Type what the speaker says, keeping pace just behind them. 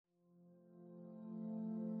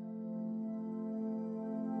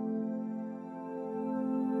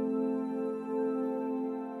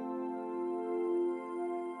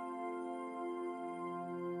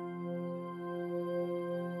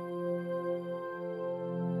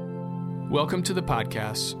Welcome to the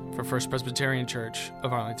podcast for First Presbyterian Church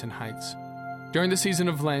of Arlington Heights. During the season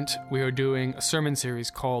of Lent, we are doing a sermon series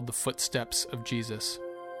called The Footsteps of Jesus.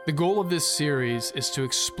 The goal of this series is to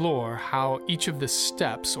explore how each of the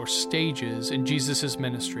steps or stages in Jesus'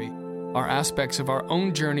 ministry are aspects of our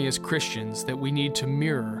own journey as Christians that we need to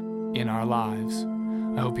mirror in our lives.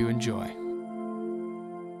 I hope you enjoy.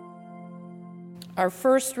 Our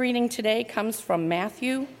first reading today comes from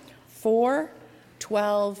Matthew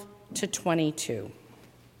 4:12 to 22.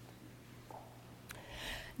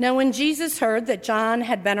 Now when Jesus heard that John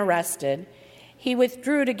had been arrested, he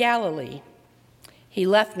withdrew to Galilee. He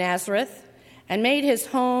left Nazareth and made his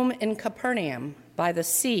home in Capernaum by the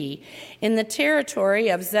sea, in the territory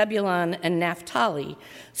of Zebulun and Naphtali,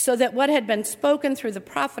 so that what had been spoken through the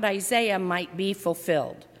prophet Isaiah might be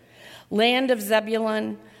fulfilled. Land of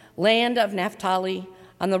Zebulun, land of Naphtali,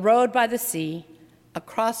 on the road by the sea,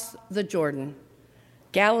 across the Jordan,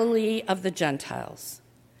 Galilee of the Gentiles.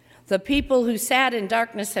 The people who sat in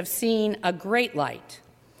darkness have seen a great light,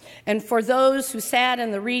 and for those who sat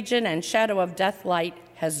in the region and shadow of death, light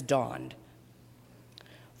has dawned.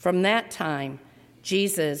 From that time,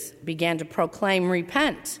 Jesus began to proclaim,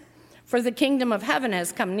 "Repent, for the kingdom of heaven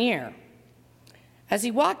has come near." As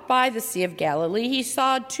he walked by the Sea of Galilee, he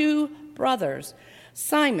saw two brothers,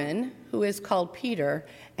 Simon, who is called Peter,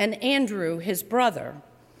 and Andrew, his brother,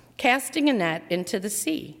 casting a net into the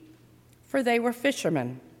sea, for they were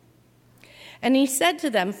fishermen. And he said to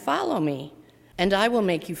them, "Follow me, and I will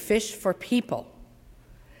make you fish for people."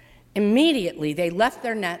 Immediately they left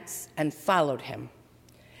their nets and followed him.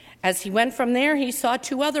 As he went from there, he saw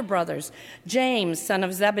two other brothers, James, son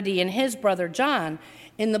of Zebedee, and his brother John,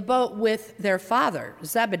 in the boat with their father,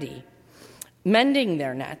 Zebedee, mending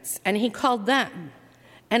their nets, and he called them.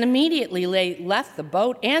 And immediately they left the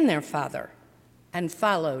boat and their father and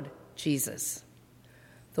followed Jesus.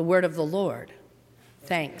 The word of the Lord.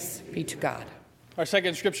 Thanks be to God. Our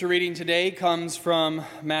second scripture reading today comes from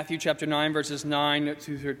Matthew chapter 9, verses 9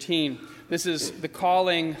 to 13. This is the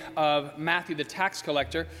calling of Matthew, the tax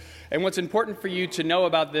collector. And what's important for you to know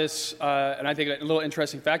about this, and I think a little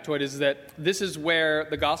interesting factoid, is that this is where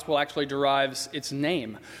the gospel actually derives its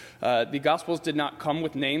name. The Gospels did not come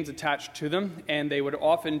with names attached to them, and they would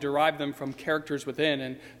often derive them from characters within,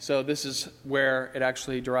 and so this is where it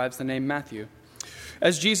actually derives the name Matthew.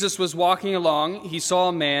 As Jesus was walking along, he saw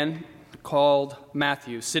a man called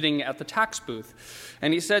Matthew sitting at the tax booth,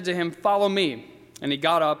 and he said to him, "Follow me," and he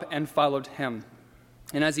got up and followed him.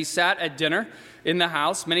 And as he sat at dinner in the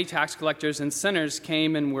house, many tax collectors and sinners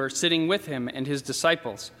came and were sitting with him and his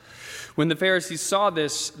disciples. When the Pharisees saw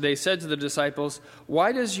this, they said to the disciples,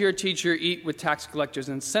 "Why does your teacher eat with tax collectors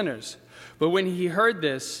and sinners?" But when he heard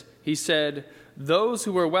this, he said, "Those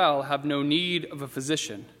who are well have no need of a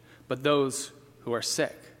physician, but those who are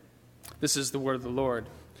sick." This is the word of the Lord.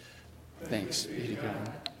 Thanks be to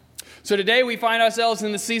God. So today we find ourselves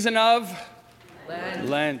in the season of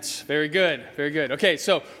Lent. Very good, very good. Okay,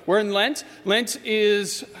 so we're in Lent. Lent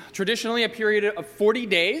is traditionally a period of 40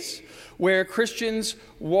 days where Christians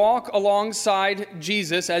walk alongside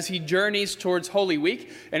Jesus as he journeys towards Holy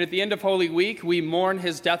Week. And at the end of Holy Week, we mourn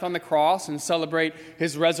his death on the cross and celebrate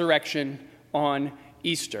his resurrection on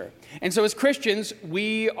Easter. And so as Christians,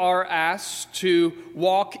 we are asked to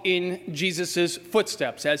walk in Jesus'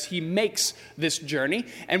 footsteps as he makes this journey.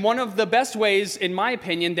 And one of the best ways, in my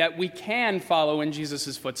opinion, that we can follow in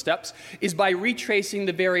Jesus' footsteps is by retracing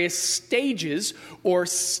the various stages or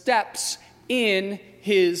steps in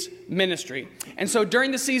his ministry. And so during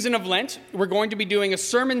the season of Lent, we're going to be doing a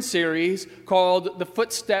sermon series called The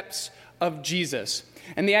Footsteps of Jesus.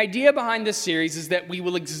 And the idea behind this series is that we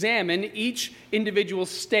will examine each individual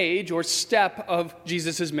stage or step of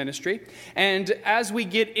Jesus' ministry. And as we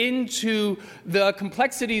get into the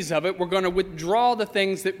complexities of it, we're going to withdraw the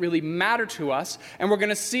things that really matter to us. And we're going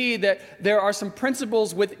to see that there are some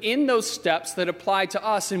principles within those steps that apply to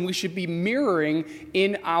us and we should be mirroring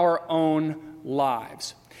in our own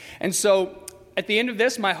lives. And so at the end of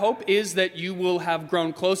this, my hope is that you will have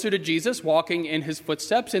grown closer to Jesus, walking in his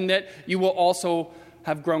footsteps, and that you will also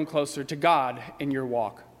have grown closer to God in your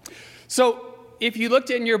walk. So if you looked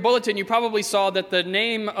in your bulletin, you probably saw that the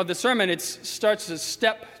name of the sermon, it starts as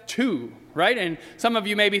step 2, right? And some of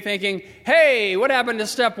you may be thinking, hey, what happened to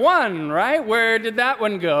step 1, right? Where did that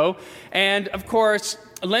one go? And of course,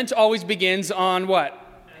 Lent always begins on what?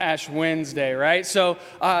 Ash Wednesday, right? So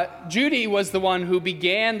Judy was the one who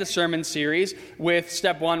began the sermon series with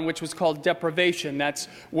step 1, which was called deprivation. That's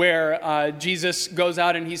where Jesus goes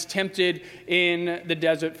out and he's tempted in the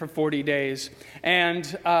desert for 40 days. And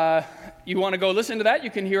you want to go listen to that, you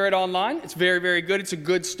can hear it online. It's very, very good. It's a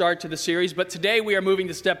good start to the series. But today we are moving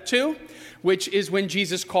to step 2, which is when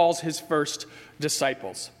Jesus calls his first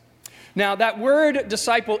disciples. Now, that word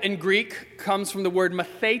disciple in Greek comes from the word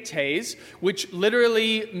mathetes, which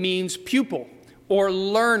literally means pupil or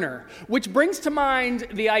learner, which brings to mind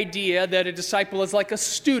the idea that a disciple is like a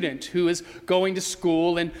student who is going to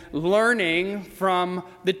school and learning from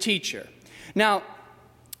the teacher. Now,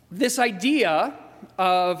 this idea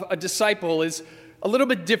of a disciple is a little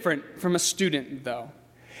bit different from a student, though.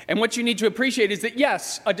 And what you need to appreciate is that,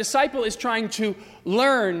 yes, a disciple is trying to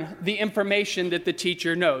learn the information that the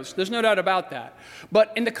teacher knows. There's no doubt about that.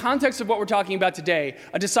 But in the context of what we're talking about today,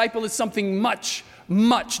 a disciple is something much,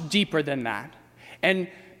 much deeper than that, and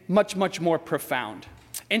much, much more profound.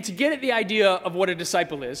 And to get at the idea of what a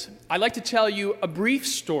disciple is, I'd like to tell you a brief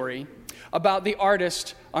story about the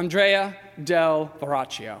artist Andrea del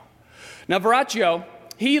Verrocchio. Now, Verrocchio,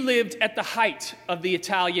 he lived at the height of the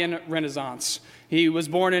Italian Renaissance. He was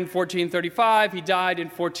born in 1435. He died in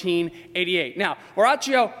 1488. Now,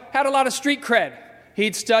 Verrocchio had a lot of street cred.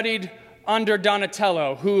 He'd studied under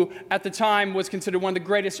Donatello, who at the time was considered one of the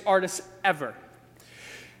greatest artists ever.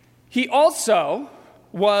 He also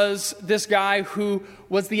was this guy who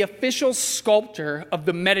was the official sculptor of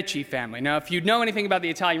the Medici family. Now, if you know anything about the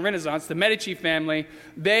Italian Renaissance, the Medici family,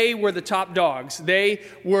 they were the top dogs. They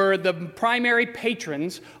were the primary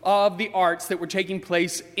patrons of the arts that were taking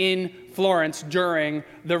place in Florence during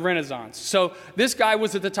the Renaissance. So this guy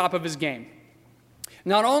was at the top of his game.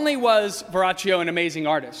 Not only was Verrocchio an amazing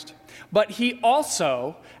artist, but he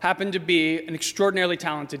also happened to be an extraordinarily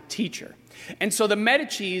talented teacher. And so the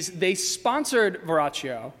Medicis, they sponsored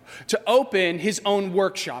Verrocchio to open his own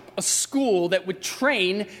workshop, a school that would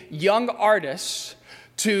train young artists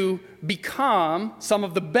to become some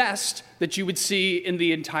of the best that you would see in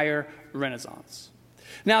the entire Renaissance.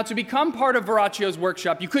 Now, to become part of Verrocchio's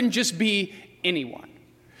workshop, you couldn't just be anyone.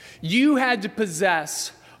 You had to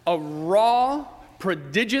possess a raw,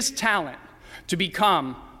 prodigious talent to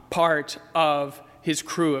become part of his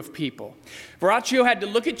crew of people. Verrocchio had to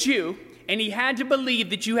look at you, and he had to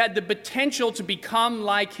believe that you had the potential to become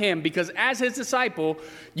like him, because as his disciple,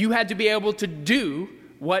 you had to be able to do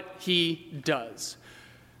what he does.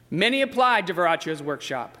 Many applied to Verrocchio's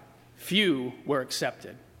workshop. Few were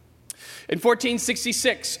accepted. In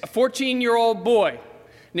 1466, a 14-year-old boy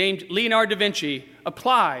named Leonardo da Vinci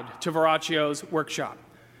applied to Verrocchio's workshop.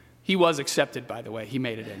 He was accepted, by the way. He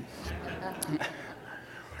made it in.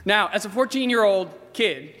 Now, as a 14-year-old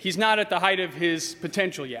kid, he's not at the height of his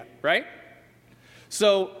potential yet, right?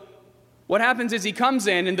 So what happens is he comes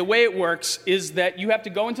in, and the way it works is that you have to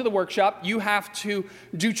go into the workshop. You have to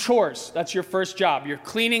do chores. That's your first job. You're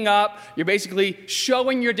cleaning up. You're basically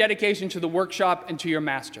showing your dedication to the workshop and to your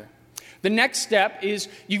master. The next step is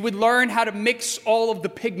you would learn how to mix all of the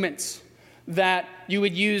pigments that you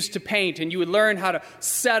would use to paint, and you would learn how to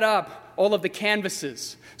set up all of the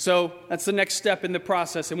canvases. So that's the next step in the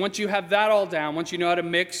process. And once you have that all down, once you know how to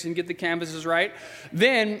mix and get the canvases right,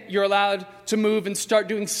 then you're allowed to move and start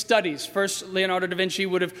doing studies. First, Leonardo da Vinci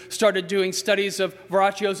would have started doing studies of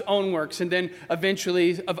Verrocchio's own works, and then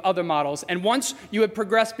eventually of other models. And once you had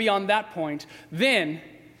progressed beyond that point, then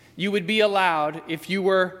you would be allowed, if you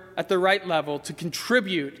were at the right level, to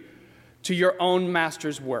contribute to your own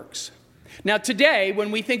master's works. Now, today,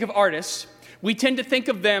 when we think of artists, we tend to think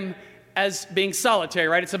of them as being solitary,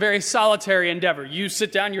 right? It's a very solitary endeavor. You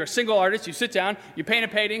sit down, you're a single artist, you sit down, you paint a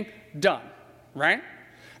painting, done, right?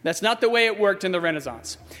 That's not the way it worked in the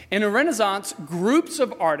Renaissance. In the Renaissance, groups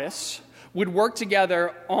of artists would work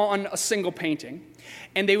together on a single painting,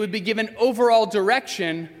 and they would be given overall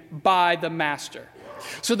direction by the master.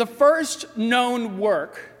 So the first known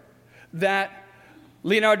work that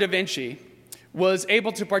Leonardo da Vinci was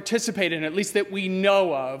able to participate in, at least that we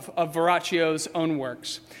know of Verrocchio's own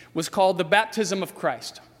works, was called The Baptism of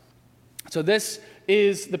Christ. So this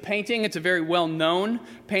is the painting. It's a very well-known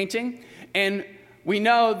painting. And we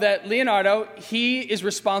know that Leonardo, he is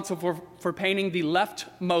responsible for painting the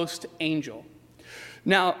leftmost angel.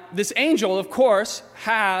 Now, this angel, of course,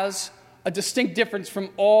 has a distinct difference from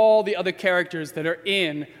all the other characters that are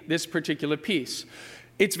in this particular piece.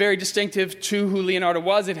 It's very distinctive to who Leonardo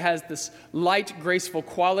was. It has this light, graceful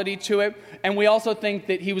quality to it. And we also think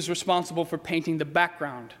that he was responsible for painting the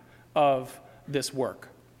background of this work.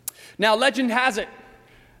 Now, legend has it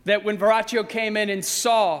that when Verrocchio came in and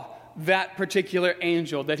saw that particular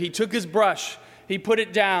angel, that he took his brush, he put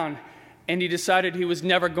it down, and he decided he was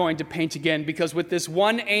never going to paint again, because with this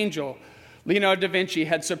one angel, Leonardo da Vinci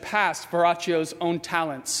had surpassed Verrocchio's own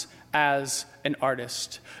talents as an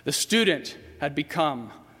artist. The student had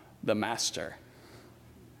become the master.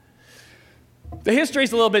 The history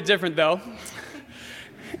is a little bit different, though.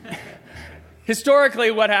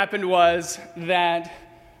 Historically, what happened was that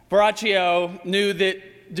Verrocchio knew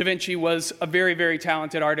that Da Vinci was a very, very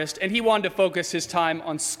talented artist, and he wanted to focus his time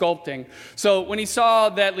on sculpting. So when he saw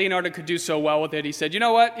that Leonardo could do so well with it, he said, you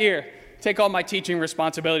know what, here, take all my teaching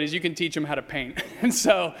responsibilities. You can teach him how to paint. And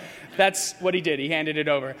so that's what he did. He handed it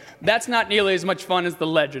over. That's not nearly as much fun as the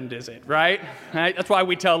legend, is it, right? That's why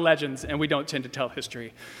we tell legends, and we don't tend to tell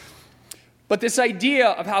history. But this idea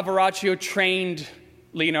of how Verrocchio trained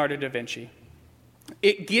Leonardo da Vinci,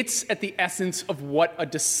 it gets at the essence of what a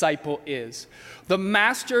disciple is. The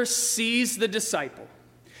master sees the disciple,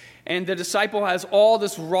 and the disciple has all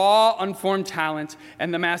this raw, unformed talent,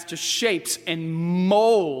 and the master shapes and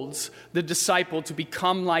molds the disciple to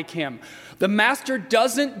become like him. The master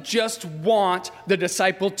doesn't just want the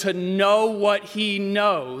disciple to know what he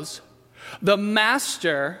knows. The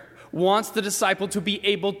master wants the disciple to be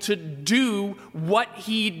able to do what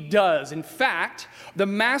he does. In fact, the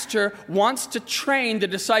master wants to train the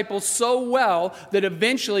disciple so well that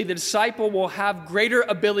eventually the disciple will have greater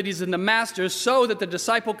abilities than the master, so that the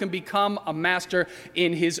disciple can become a master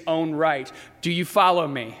in his own right. Do you follow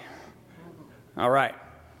me? All right.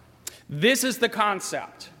 This is the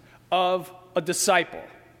concept of a disciple.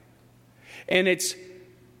 And it's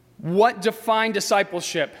what defined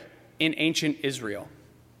discipleship in ancient Israel.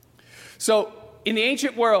 So, in the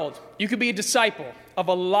ancient world, you could be a disciple of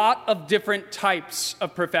a lot of different types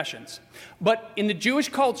of professions. But in the Jewish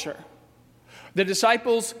culture, the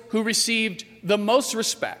disciples who received the most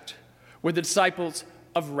respect were the disciples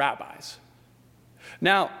of rabbis.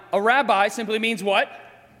 Now, a rabbi simply means what?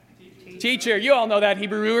 Teacher. You all know that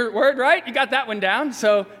Hebrew word, right? You got that one down.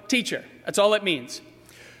 So, teacher. That's all it means.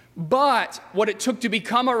 But what it took to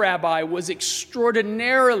become a rabbi was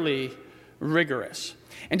extraordinarily rigorous.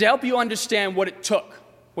 And to help you understand what it took,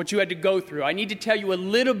 what you had to go through, I need to tell you a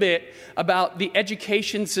little bit about the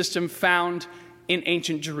education system found in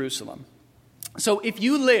ancient Jerusalem. So if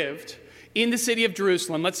you lived in the city of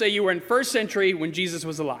Jerusalem, let's say you were in first century when Jesus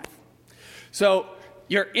was alive. So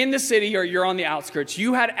you're in the city or you're on the outskirts.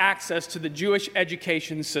 You had access to the Jewish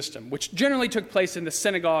education system, which generally took place in the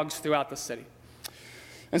synagogues throughout the city.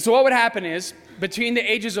 And so what would happen is, between the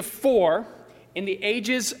ages of 4 and the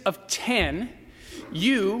ages of 10,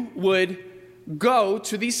 you would go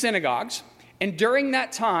to these synagogues, and during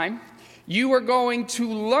that time, you were going to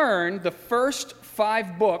learn the first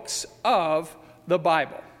 5 books of the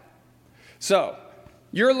Bible. So,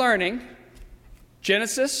 you're learning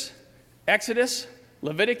Genesis, Exodus,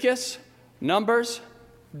 Leviticus, Numbers,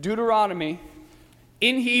 Deuteronomy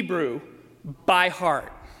in Hebrew by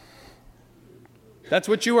heart. That's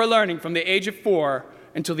what you are learning from the age of 4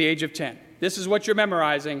 until the age of 10. This is what you're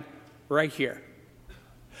memorizing right here.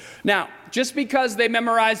 Now, just because they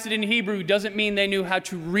memorized it in Hebrew doesn't mean they knew how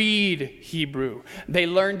to read Hebrew. They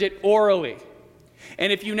learned it orally.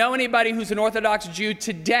 And if you know anybody who's an Orthodox Jew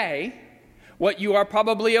today, what you are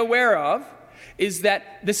probably aware of is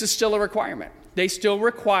that this is still a requirement. They still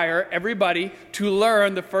require everybody to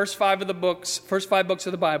learn the first 5 books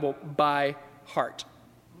of the Bible by heart.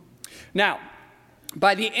 Now,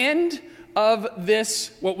 by the end of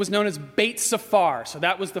this, what was known as Beit Safar, so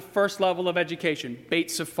that was the first level of education, Beit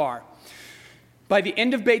Safar. By the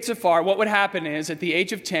end of Beit Safar, what would happen is, at the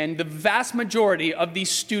age of 10, the vast majority of these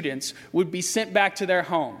students would be sent back to their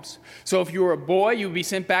homes. So if you were a boy, you would be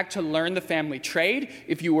sent back to learn the family trade.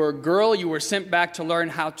 If you were a girl, you were sent back to learn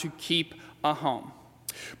how to keep a home.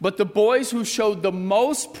 But the boys who showed the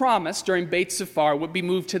most promise during Beit Safar would be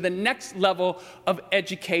moved to the next level of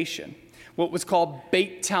education, what was called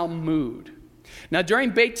Beit Talmud. Now, during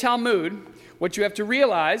Beit Talmud, what you have to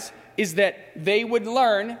realize is that they would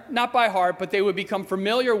learn, not by heart, but they would become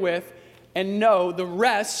familiar with and know the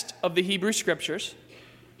rest of the Hebrew Scriptures,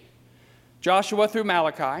 Joshua through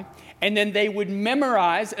Malachi, and then they would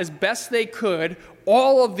memorize as best they could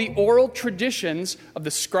all of the oral traditions of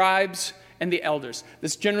the scribes and the elders.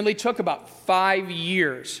 This generally took about 5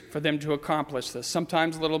 years for them to accomplish this,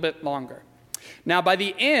 sometimes a little bit longer. Now, by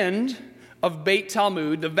the end of Beit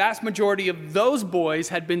Talmud, the vast majority of those boys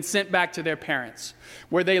had been sent back to their parents,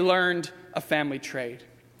 where they learned a family trade.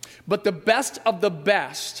 But the best of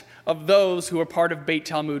those who were part of Beit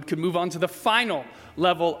Talmud could move on to the final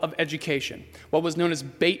level of education, what was known as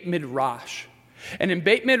Beit Midrash. And in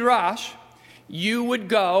Beit Midrash, you would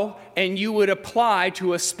go and you would apply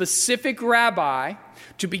to a specific rabbi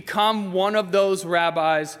to become one of those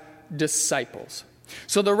rabbi's disciples.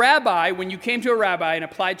 So the rabbi, when you came to a rabbi and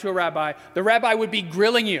applied to a rabbi, the rabbi would be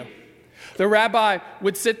grilling you. The rabbi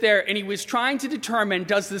would sit there and he was trying to determine,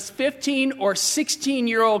 does this 15 or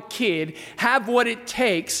 16-year-old kid have what it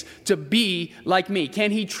takes to be like me?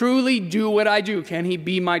 Can he truly do what I do? Can he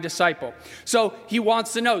be my disciple? So he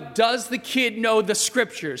wants to know, does the kid know the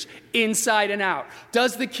scriptures inside and out?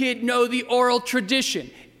 Does the kid know the oral tradition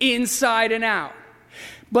inside and out?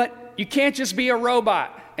 But you can't just be a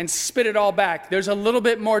robot and spit it all back. There's a little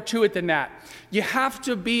bit more to it than that. You have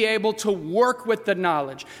to be able to work with the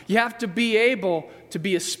knowledge. You have to be able to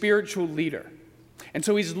be a spiritual leader. And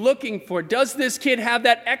so he's looking for, does this kid have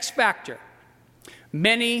that X factor?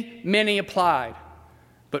 Many applied,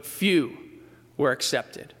 but few were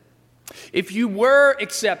accepted. If you were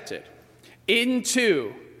accepted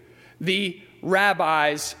into the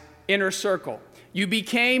rabbi's inner circle, you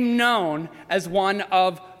became known as one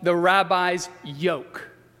of the rabbi's yoke.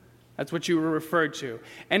 That's what you were referred to.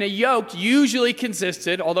 And a yoke usually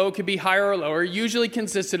consisted, although it could be higher or lower, usually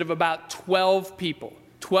consisted of about 12 people,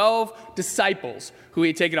 12 disciples who he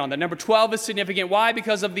had taken on. The number 12 is significant. Why?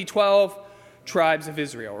 Because of the 12 tribes of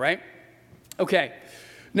Israel, right? Okay.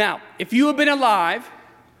 Now, if you had been alive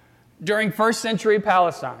during first century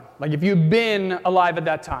Palestine, like if you'd been alive at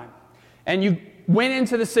that time, and you went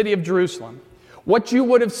into the city of Jerusalem, what you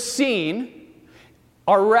would have seen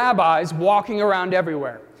are rabbis walking around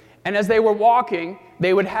everywhere. And as they were walking,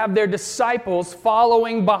 they would have their disciples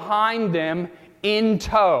following behind them in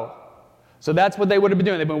tow. So that's what they would have been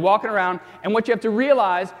doing. They've been walking around, and what you have to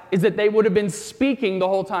realize is that they would have been speaking the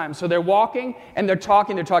whole time. So they're walking, and they're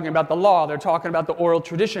talking about the law, they're talking about the oral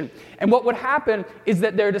tradition. And what would happen is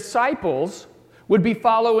that their disciples would be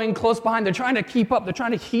following close behind. They're trying to keep up. They're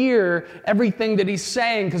trying to hear everything that he's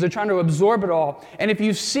saying because they're trying to absorb it all. And if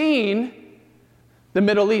you've seen the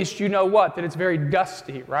Middle East, you know what? That it's very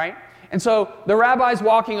dusty, right? And so the rabbi's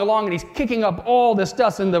walking along and he's kicking up all this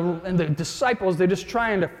dust, and the disciples, they're just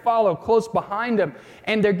trying to follow close behind him,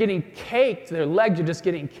 and they're getting caked. Their legs are just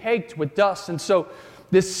getting caked with dust. And so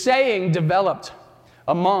this saying developed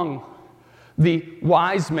among the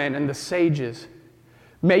wise men and the sages: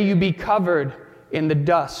 may you be covered in the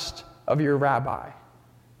dust of your rabbi.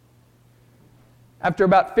 After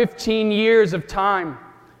about 15 years of time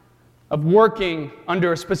of working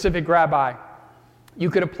under a specific rabbi, you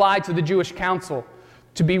could apply to the Jewish council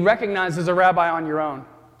to be recognized as a rabbi on your own.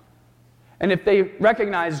 And if they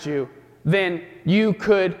recognized you, then you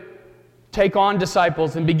could take on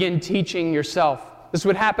disciples and begin teaching yourself. This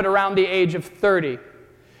would happen around the age of 30.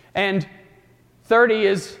 And 30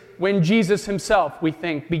 is when Jesus himself, we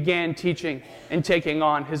think, began teaching and taking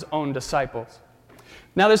on his own disciples.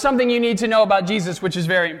 Now, there's something you need to know about Jesus which is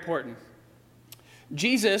very important.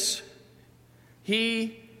 Jesus,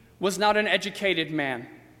 he was not an educated man.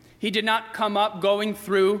 He did not come up going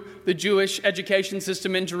through the Jewish education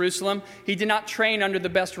system in Jerusalem. He did not train under the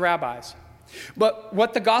best rabbis. But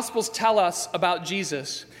what the Gospels tell us about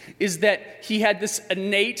Jesus is that he had this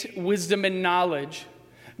innate wisdom and knowledge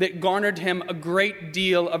that garnered him a great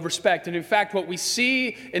deal of respect. And in fact, what we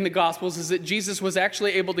see in the Gospels is that Jesus was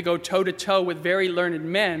actually able to go toe-to-toe with very learned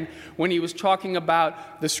men when he was talking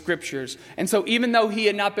about the Scriptures. And so even though he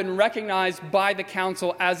had not been recognized by the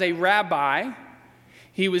council as a rabbi,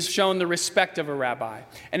 he was shown the respect of a rabbi.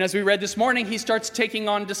 And as we read this morning, he starts taking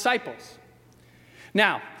on disciples.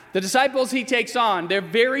 Now, the disciples he takes on, they're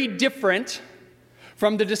very different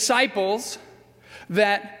from the disciples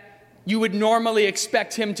that you would normally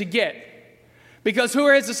expect him to get. Because who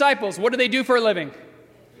are his disciples? What do they do for a living?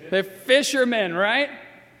 They're fishermen, right?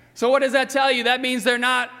 So what does that tell you? That means they're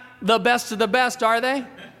not the best of the best, are they?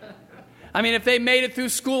 I mean, if they made it through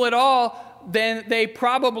school at all, then they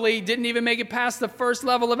probably didn't even make it past the first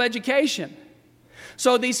level of education.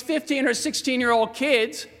 So these 15 or 16-year-old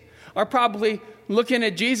kids are probably looking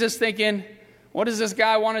at Jesus thinking, what does this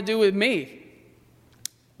guy want to do with me?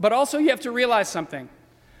 But also you have to realize something.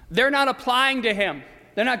 They're not applying to him.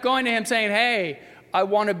 They're not going to him saying, hey, I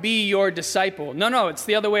want to be your disciple. No, it's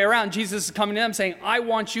the other way around. Jesus is coming to them saying, I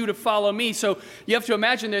want you to follow me. So you have to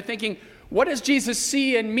imagine they're thinking, what does Jesus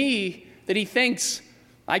see in me that he thinks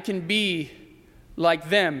I can be like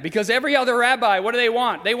them? Because every other rabbi, what do they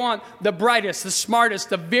want? They want the brightest, the smartest,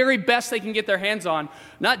 the very best they can get their hands on.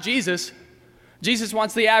 Not Jesus. Jesus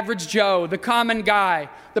wants the average Joe, the common guy,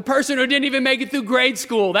 the person who didn't even make it through grade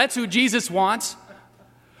school. That's who Jesus wants.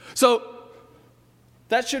 So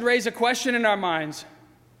that should raise a question in our minds,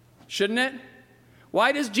 shouldn't it?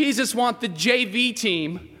 Why does Jesus want the JV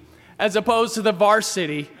team as opposed to the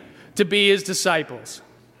varsity to be his disciples?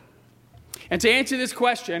 And to answer this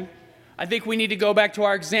question, I think we need to go back to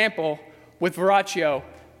our example with Verrocchio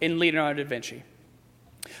in Leonardo da Vinci.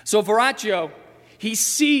 So Verrocchio, he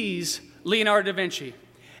sees Leonardo da Vinci.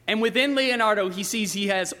 And within Leonardo, he sees he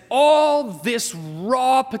has all this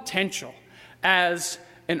raw potential as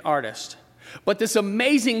an artist. But this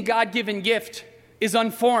amazing God-given gift is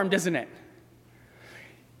unformed, isn't it?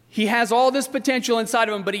 He has all this potential inside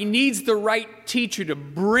of him, but he needs the right teacher to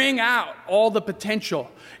bring out all the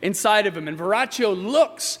potential inside of him. And Verrocchio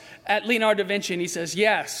looks at Leonardo da Vinci and he says,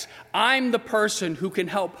 yes, I'm the person who can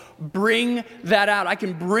help bring that out. I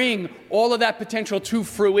can bring all of that potential to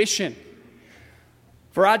fruition.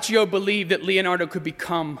 Verrocchio believed that Leonardo could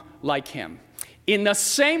become like him. In the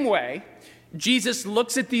same way, Jesus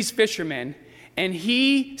looks at these fishermen and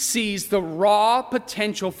he sees the raw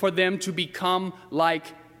potential for them to become like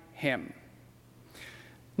him.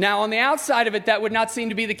 Now, on the outside of it, that would not seem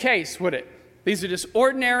to be the case, would it? These are just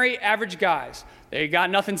ordinary, average guys. They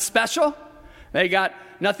got nothing special. They got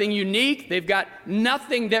nothing unique. They've got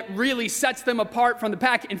nothing that really sets them apart from the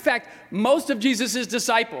pack. In fact, most of Jesus'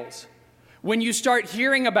 disciples, when you start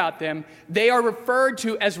hearing about them, they are referred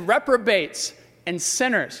to as reprobates and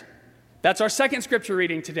sinners. That's our second scripture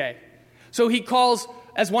reading today. So he calls,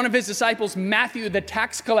 as one of his disciples, Matthew the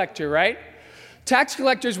tax collector, right? Tax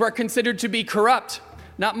collectors were considered to be corrupt.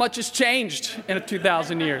 Not much has changed in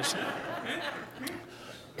 2,000 years.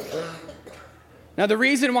 Now, the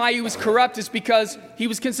reason why he was corrupt is because he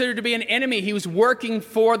was considered to be an enemy. He was working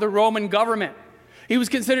for the Roman government. He was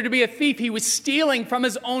considered to be a thief. He was stealing from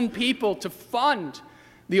his own people to fund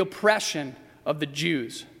the oppression of the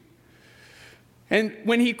Jews. And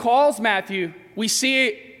when he calls Matthew, we see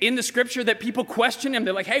in the scripture that people question him.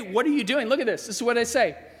 They're like, hey, what are you doing? Look at this. This is what they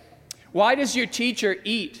say. Why does your teacher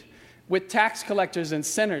eat with tax collectors and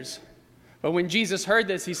sinners? But when Jesus heard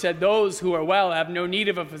this, he said, those who are well have no need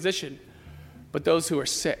of a physician, but those who are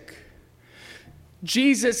sick.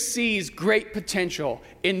 Jesus sees great potential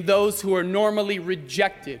in those who are normally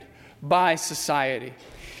rejected by society.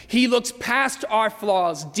 He looks past our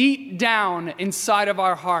flaws deep down inside of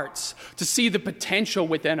our hearts to see the potential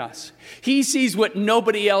within us. He sees what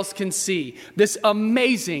nobody else can see, this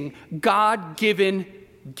amazing God-given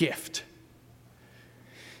gift.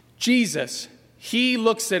 Jesus, he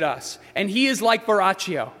looks at us, and he is like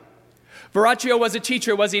Verrocchio. Verrocchio was a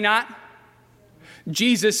teacher, was he not?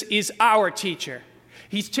 Jesus is our teacher.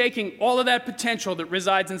 He's taking all of that potential that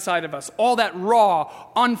resides inside of us, all that raw,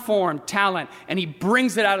 unformed talent, and he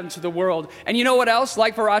brings it out into the world. And you know what else?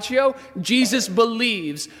 Like Verrocchio, Jesus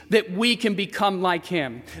believes that we can become like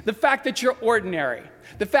him. The fact that you're ordinary,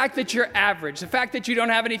 the fact that you're average, the fact that you don't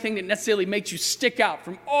have anything that necessarily makes you stick out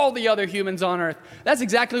from all the other humans on earth, that's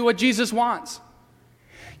exactly what Jesus wants.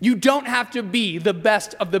 You don't have to be the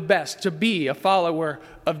best of the best to be a follower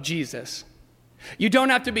of Jesus. You don't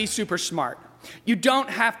have to be super smart. You don't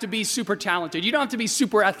have to be super talented. You don't have to be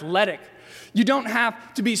super athletic. You don't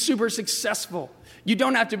have to be super successful. You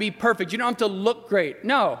don't have to be perfect. You don't have to look great.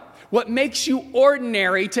 No. What makes you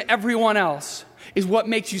ordinary to everyone else is what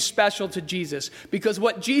makes you special to Jesus. Because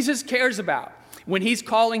what Jesus cares about when he's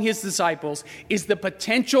calling his disciples is the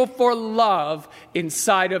potential for love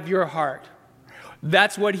inside of your heart.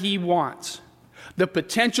 That's what he wants. The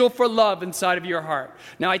potential for love inside of your heart.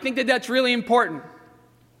 Now, I think that that's really important.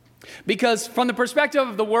 Because from the perspective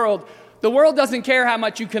of the world doesn't care how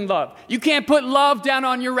much you can love. You can't put love down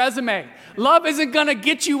on your resume. Love isn't going to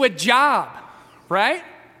get you a job, right?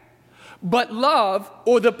 But love,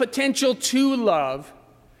 or the potential to love,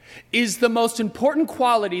 is the most important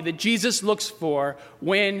quality that Jesus looks for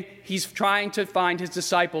when he's trying to find his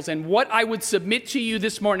disciples. And what I would submit to you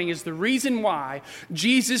this morning is the reason why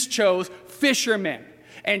Jesus chose fishermen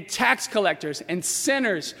and tax collectors and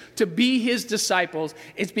sinners to be his disciples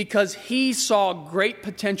is because he saw great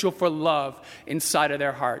potential for love inside of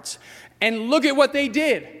their hearts. And look at what they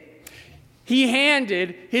did. He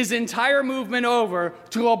handed his entire movement over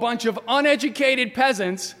to a bunch of uneducated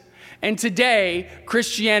peasants, and today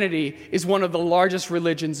Christianity is one of the largest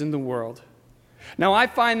religions in the world. Now, I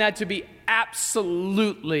find that to be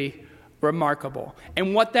absolutely remarkable.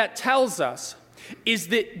 And what that tells us is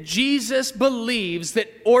that Jesus believes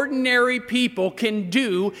that ordinary people can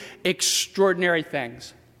do extraordinary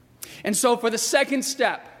things. And so for the second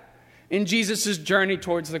step in Jesus' journey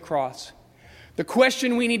towards the cross, the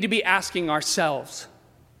question we need to be asking ourselves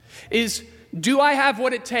is, do I have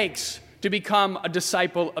what it takes to become a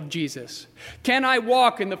disciple of Jesus? Can I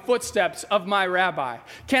walk in the footsteps of my rabbi?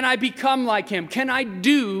 Can I become like him? Can I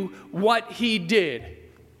do what he did?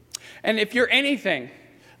 And if you're anything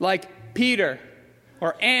like Peter,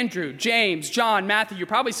 or Andrew, James, John, Matthew, you're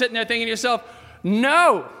probably sitting there thinking to yourself,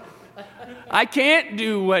 no, I can't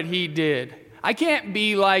do what he did. I can't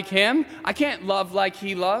be like him. I can't love like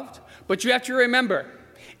he loved. But you have to remember,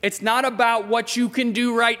 it's not about what you can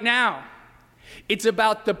do right now. It's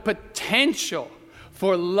about the potential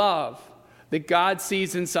for love that God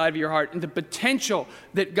sees inside of your heart and the potential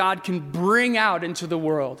that God can bring out into the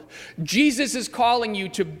world. Jesus is calling you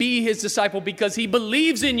to be his disciple because he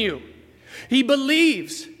believes in you. He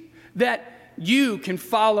believes that you can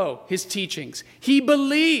follow his teachings. He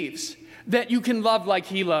believes that you can love like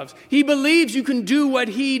he loves. He believes you can do what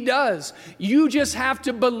he does. You just have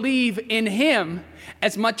to believe in him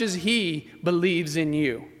as much as he believes in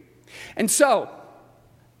you. And so,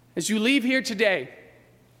 as you leave here today,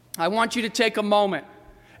 I want you to take a moment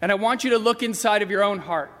and I want you to look inside of your own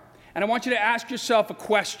heart and I want you to ask yourself a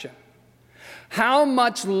question. How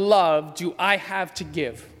much love do I have to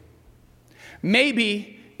give?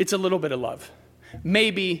 Maybe it's a little bit of love.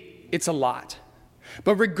 Maybe it's a lot.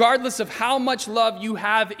 But regardless of how much love you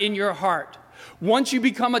have in your heart, once you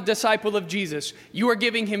become a disciple of Jesus, you are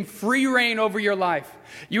giving him free reign over your life.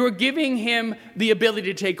 You are giving him the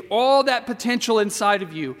ability to take all that potential inside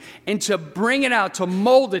of you and to bring it out, to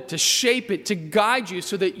mold it, to shape it, to guide you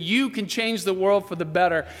so that you can change the world for the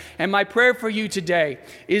better. And my prayer for you today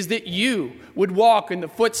is that you would walk in the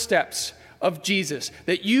footsteps of Jesus,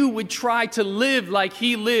 that you would try to live like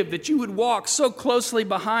he lived, that you would walk so closely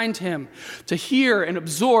behind him to hear and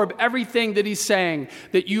absorb everything that he's saying,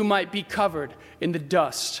 that you might be covered in the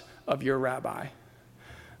dust of your rabbi.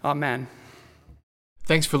 Amen.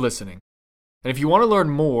 Thanks for listening. And if you want to learn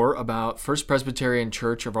more about First Presbyterian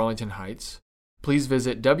Church of Arlington Heights, please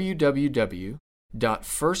visit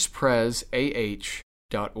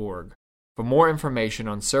www.firstpresah.org for more information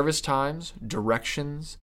on service times,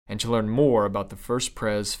 directions, and to learn more about the First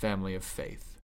Pres family of faith.